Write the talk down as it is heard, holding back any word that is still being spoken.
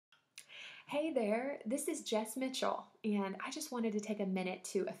Hey there, this is Jess Mitchell, and I just wanted to take a minute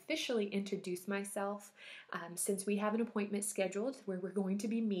to officially introduce myself. Since we have an appointment scheduled where we're going to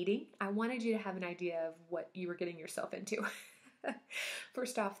be meeting, I wanted you to have an idea of what you were getting yourself into.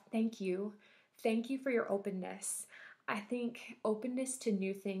 First off, thank you. Thank you for your openness. I think openness to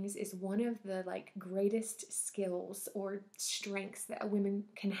new things is one of the greatest skills or strengths that women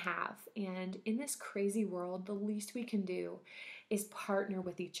can have. And in this crazy world, the least we can do is partner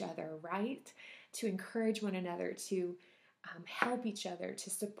with each other, right? To encourage one another, to help each other, to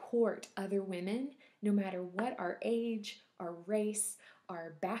support other women, no matter what our age, our race,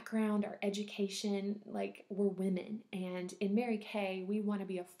 our background, our education. Like, we're women, and in Mary Kay, we want to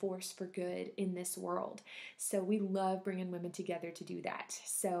be a force for good in this world. So we love bringing women together to do that.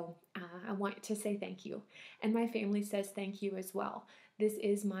 So I want to say thank you, and my family says thank you as well. This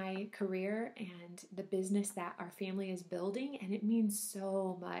is my career and the business that our family is building, and it means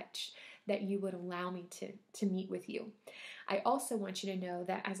so much that you would allow me to meet with you. I also want you to know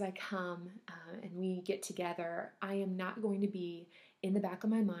that as I come and we get together, I am not going to be in the back of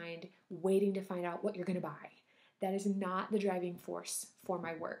my mind waiting to find out what you're going to buy. That is not the driving force for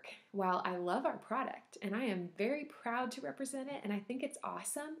my work. While I love our product and I am very proud to represent it and I think it's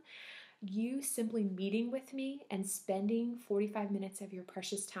awesome, you simply meeting with me and spending 45 minutes of your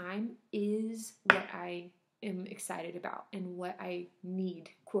precious time is what I am excited about and what I need,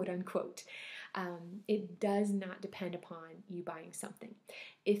 quote unquote. It does not depend upon you buying something.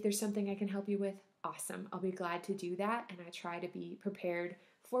 If there's something I can help you with, awesome. I'll be glad to do that, and I try to be prepared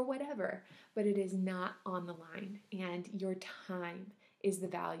for whatever, but it is not on the line, and your time is the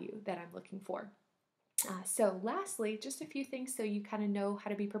value that I'm looking for. So lastly, just a few things so you kind of know how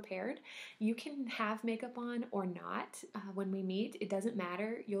to be prepared. You can have makeup on or not when we meet. It doesn't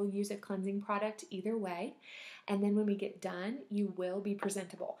matter. You'll use a cleansing product either way. And then when we get done, you will be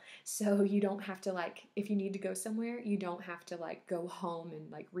presentable. So you don't have to if you need to go somewhere, you don't have to go home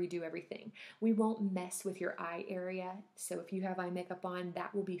and redo everything. We won't mess with your eye area. So if you have eye makeup on,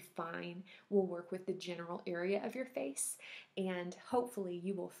 that will be fine. We'll work with the general area of your face, and hopefully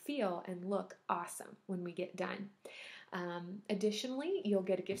you will feel and look awesome when we get done. Additionally, you'll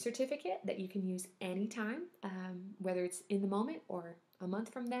get a gift certificate that you can use anytime, whether it's in the moment or a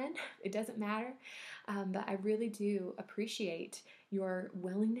month from then. It doesn't matter. But I really do appreciate your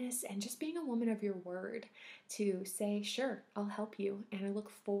willingness and just being a woman of your word to say, sure, I'll help you. And I look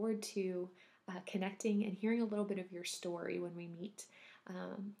forward to connecting and hearing a little bit of your story when we meet.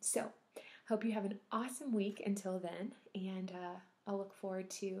 So hope you have an awesome week until then, and I'll look forward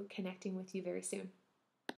to connecting with you very soon.